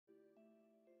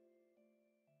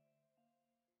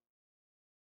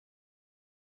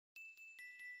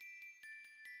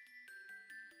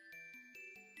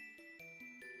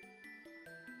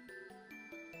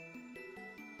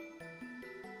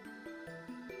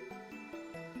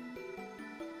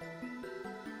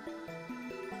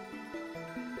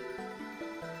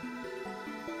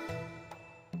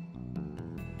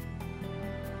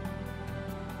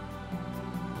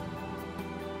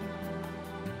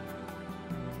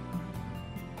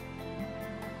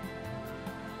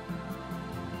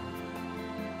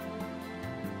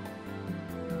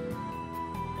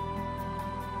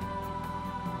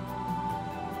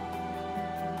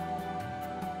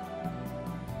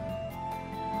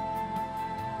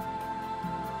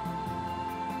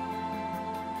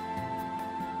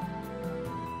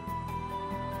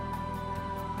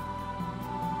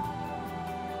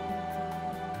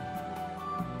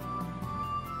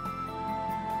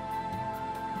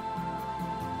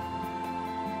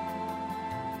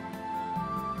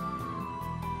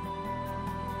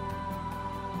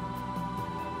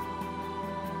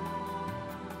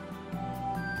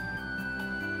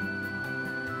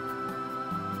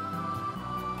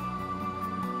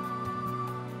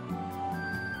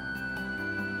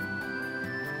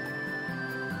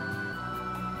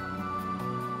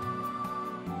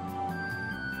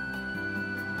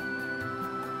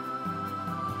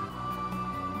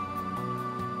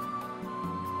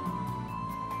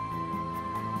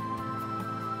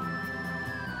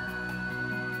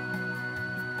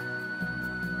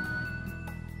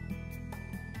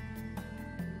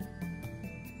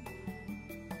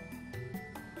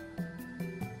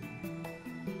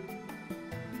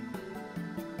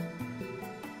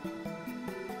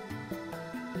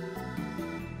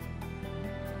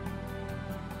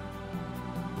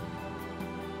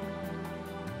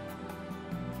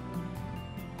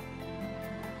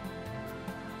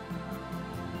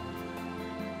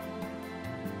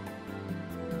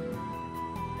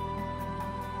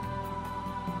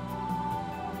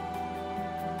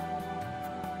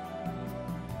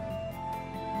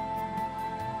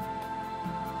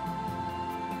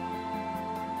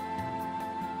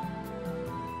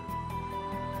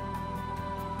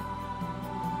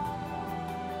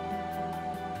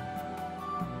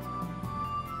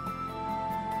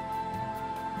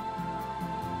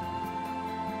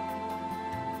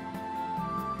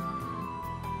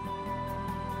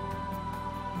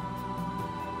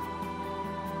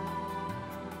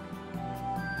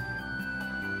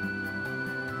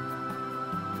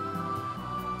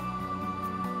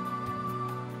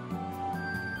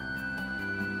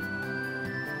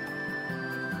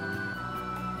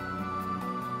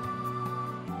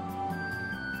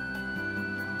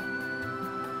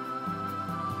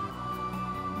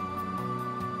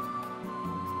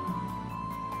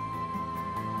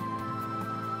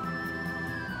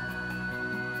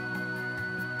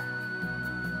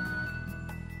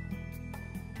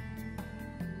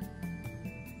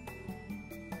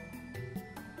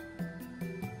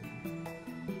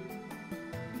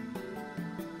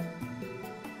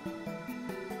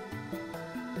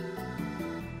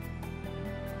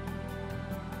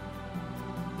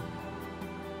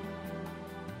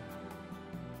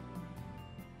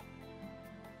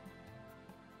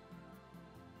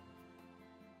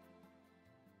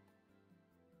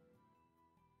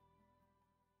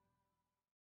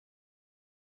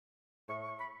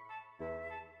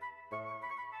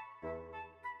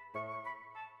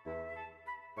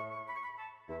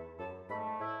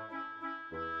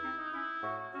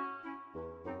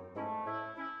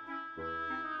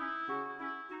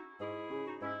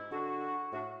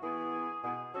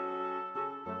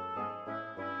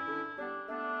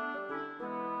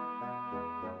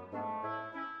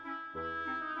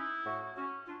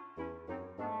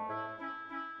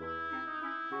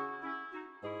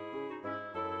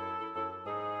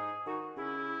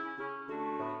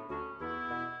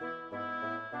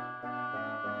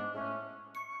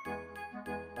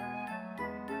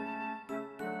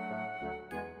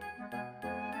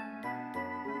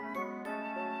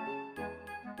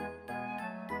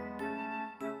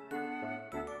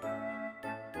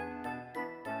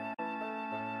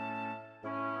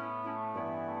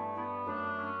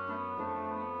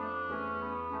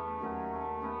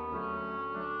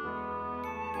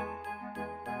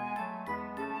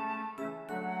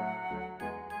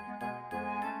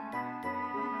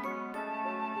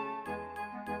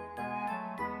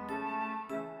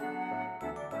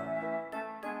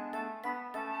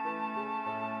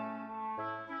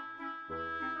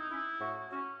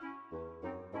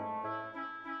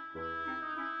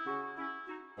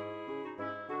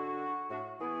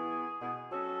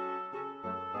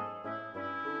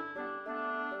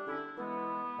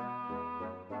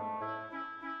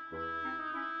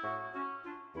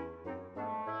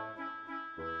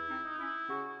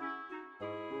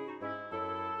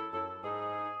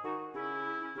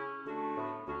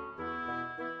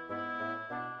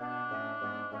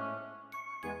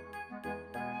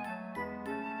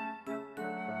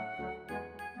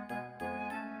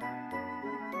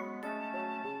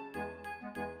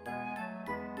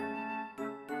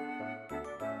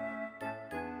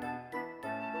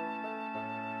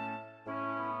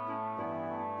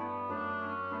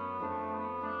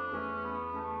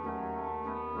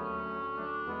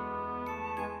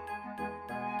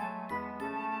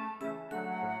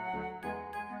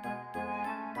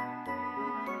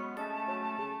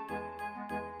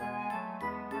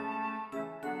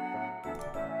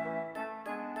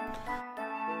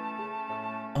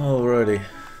Alrighty,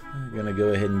 I'm gonna go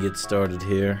ahead and get started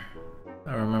here. If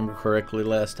I remember correctly,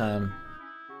 last time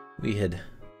we had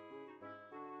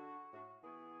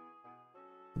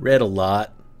read a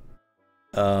lot.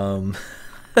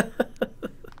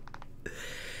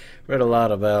 Read a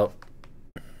lot about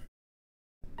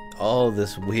all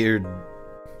this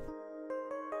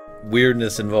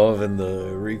weirdness involving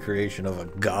the recreation of a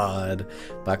god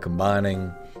by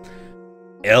combining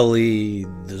Ellie,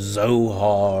 the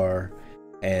Zohar,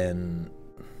 and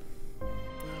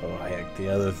oh heck, the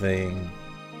other thing,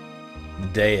 the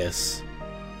Deus,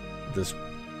 this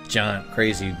giant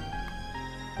crazy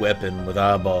weapon with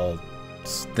eyeball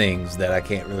things that I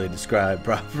can't really describe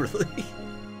properly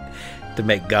to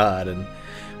make God, and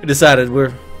we decided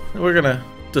we're gonna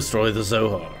destroy the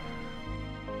Zohar.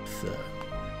 So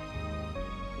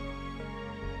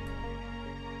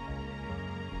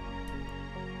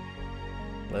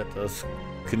let us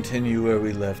continue where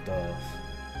we left off.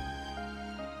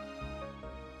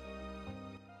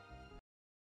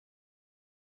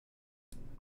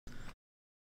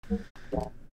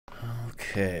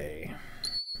 Okay.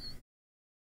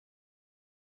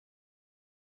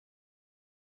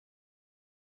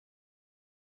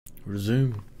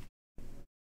 Resume.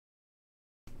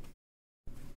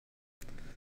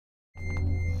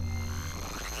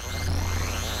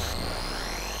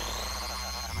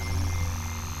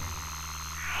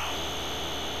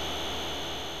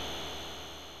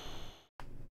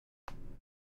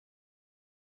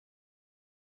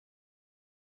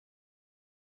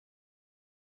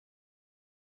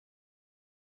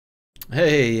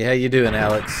 Hey, how you doing,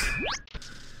 Alex?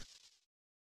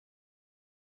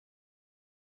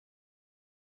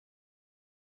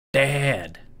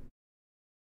 Dad.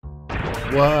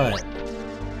 What?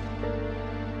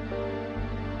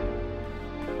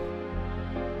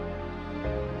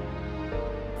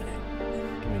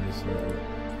 Give me just a minute.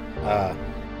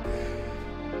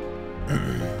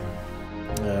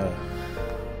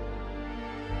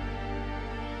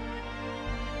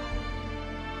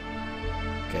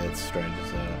 Okay, it's strange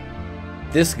as hell.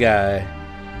 This guy,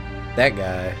 that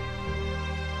guy,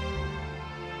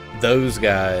 those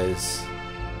guys.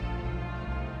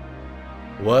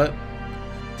 What?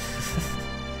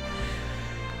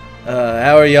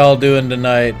 How are y'all doing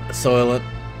tonight, Soylent,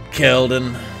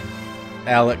 Keldon,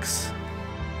 Alex?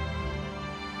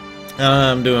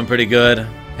 I'm doing pretty good.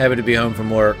 Happy to be home from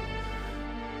work.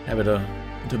 Happy to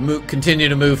continue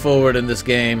to move forward in this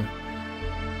game.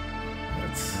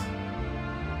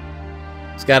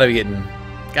 It's gotta be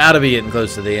getting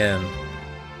close to the end.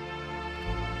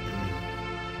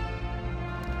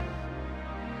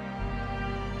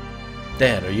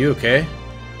 Dad, are you okay?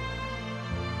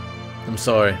 I'm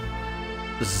sorry.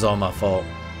 This is all my fault.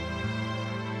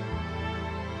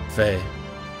 Faye.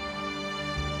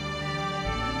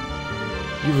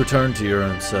 You've returned to your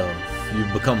own self.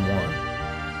 You've become one.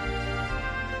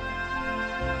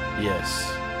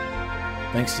 Yes.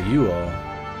 Thanks to you all.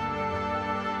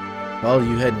 While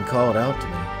you hadn't called out to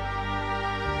me.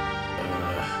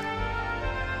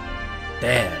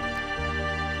 Dad.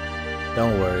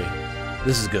 Don't worry.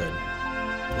 This is good.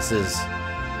 This is,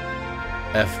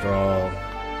 after all,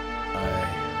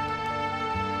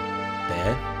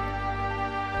 Dad?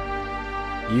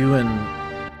 You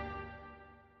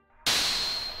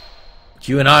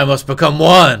and I must become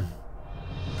one!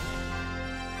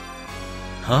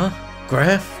 Huh?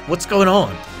 Graf? What's going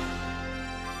on?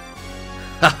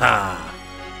 Haha!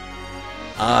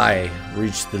 I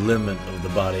reached the limit of the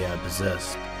body I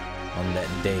possessed on that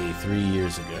day 3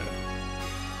 years ago.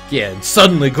 Yeah, and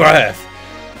suddenly Graf!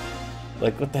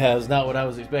 Like, what the hell? Is not what I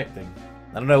was expecting.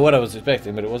 I don't know what I was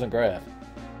expecting, but it wasn't Graf.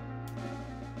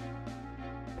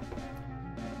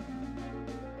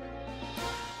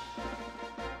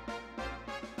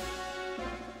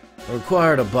 I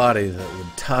required a body that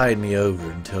would tide me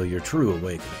over until your true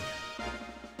awakening.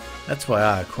 That's why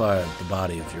I acquired the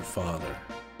body of your father.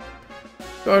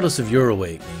 Regardless of your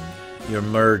awakening, your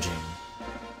merging,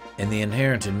 and the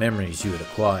inherited memories you had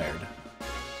acquired,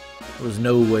 there was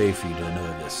no way for you to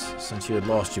know this, since you had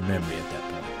lost your memory at that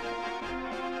point.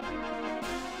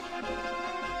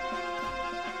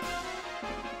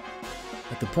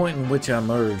 At the point in which I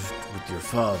merged with your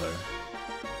father...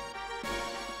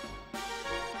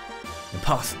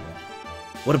 Impossible.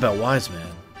 What about Wise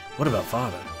Man? What about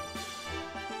Father?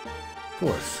 Of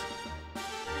course.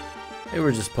 They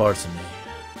were just parts of me.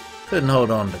 Couldn't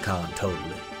hold on to Khan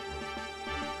totally.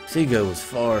 His ego was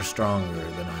far stronger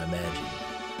than I imagined.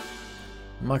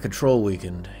 When my control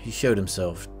weakened, he showed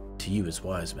himself to you as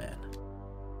Wise Man.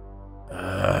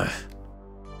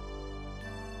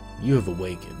 You have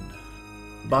awakened.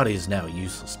 The body is now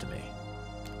useless to me.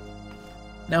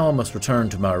 Now I must return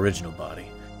to my original body,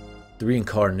 the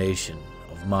reincarnation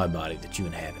of my body that you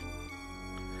inhabit.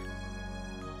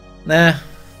 Nah,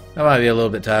 I might be a little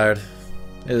bit tired.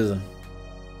 It was a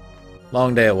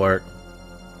long day at work,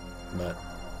 but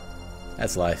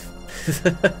that's life.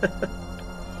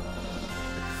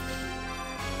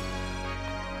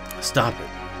 Stop it,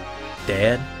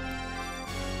 Dad.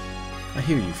 I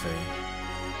hear you, Faye.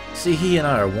 See, he and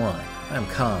I are one. I am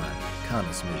Khan. Khan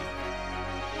is me.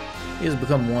 He has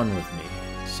become one with me,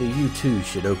 so you too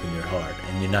should open your heart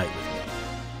and unite with me.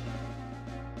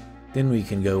 Then we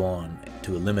can go on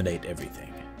to eliminate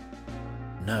everything.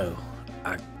 No,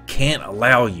 I can't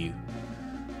allow you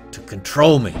to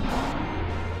control me.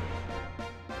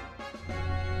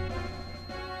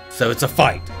 So it's a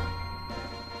fight.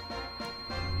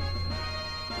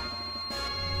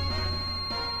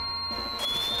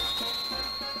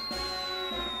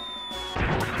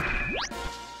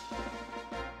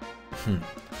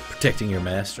 Protecting your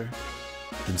master?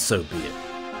 Then so be it.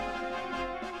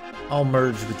 I'll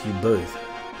merge with you both.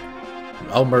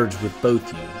 I'll merge with both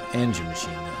you and your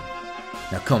machine then.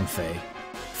 Now come, Faye.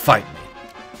 Fight me.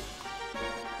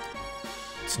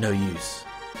 It's no use.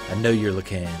 I know you're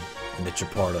Lacan and that you're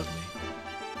part of me.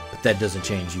 But that doesn't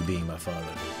change you being my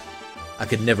father. I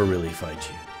could never really fight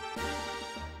you.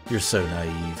 You're so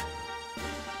naive.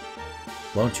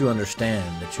 Won't you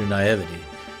understand that your naivety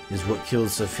is what killed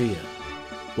Sophia?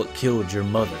 What killed your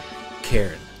mother,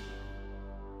 Karen?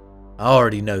 I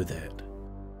already know that.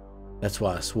 That's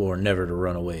why I swore never to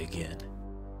run away again.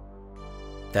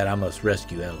 That I must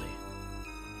rescue Ellie.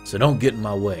 So don't get in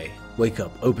my way. Wake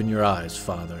up, open your eyes,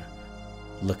 Father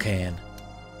Lacan.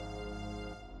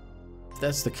 If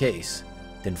that's the case,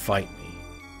 then fight me.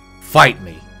 Fight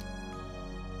me!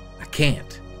 I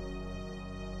can't.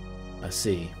 I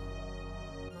see.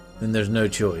 Then there's no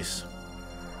choice.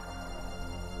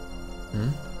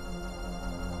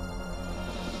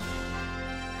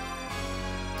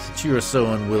 Since you are so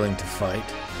unwilling to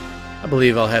fight, I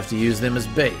believe I'll have to use them as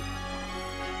bait.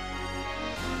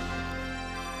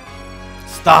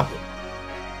 Stop it!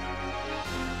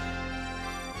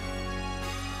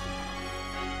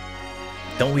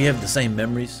 Don't we have the same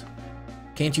memories?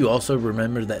 Can't you also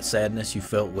remember that sadness you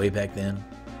felt way back then?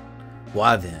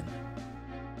 Why then?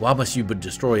 Why must you but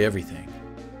destroy everything?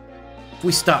 If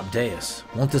we stop Deus,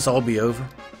 won't this all be over?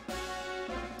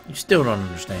 You still don't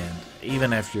understand,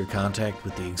 even after your contact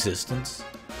with the Existence?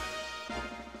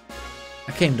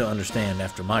 I came to understand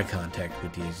after my contact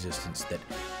with the Existence that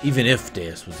even if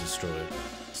Deus was destroyed,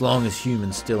 as long as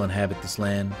humans still inhabit this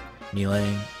land,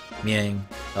 Miang,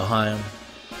 Elheim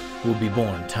will be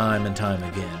born time and time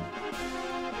again.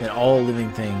 Then all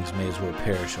living things may as well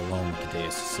perish along with the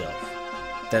Deus itself.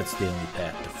 That's the only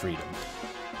path to freedom.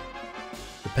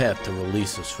 The path to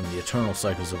release us from the eternal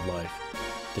cycles of life,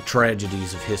 the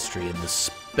tragedies of history, and the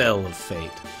spell of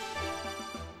fate.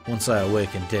 Once I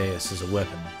awaken Deus as a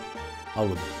weapon,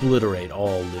 I'll obliterate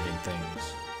all living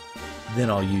things. Then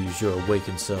I'll use your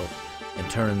awakened self and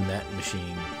turn that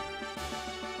machine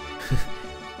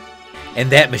and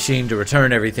that machine to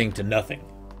return everything to nothing.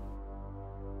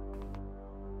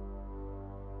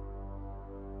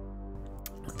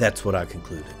 That's what I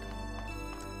concluded.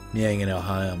 Miang and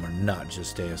Elheim are not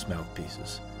just Deus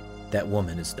mouthpieces. That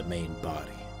woman is the main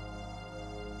body.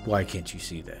 Why can't you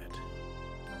see that?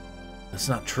 That's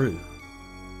not true.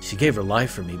 She gave her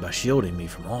life for me by shielding me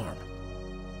from harm.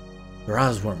 Her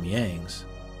eyes weren't Miang's.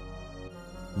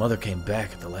 Mother came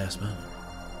back at the last moment.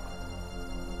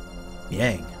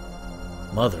 Miang,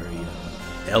 Mother, even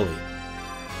Ellie.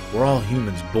 We're all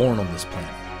humans born on this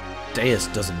planet. Deus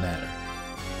doesn't matter.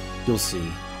 You'll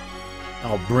see.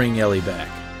 I'll bring Ellie back.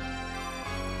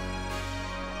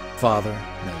 Father,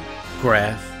 no,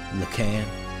 Graf, Lacan.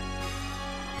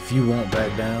 If you won't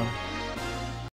back down,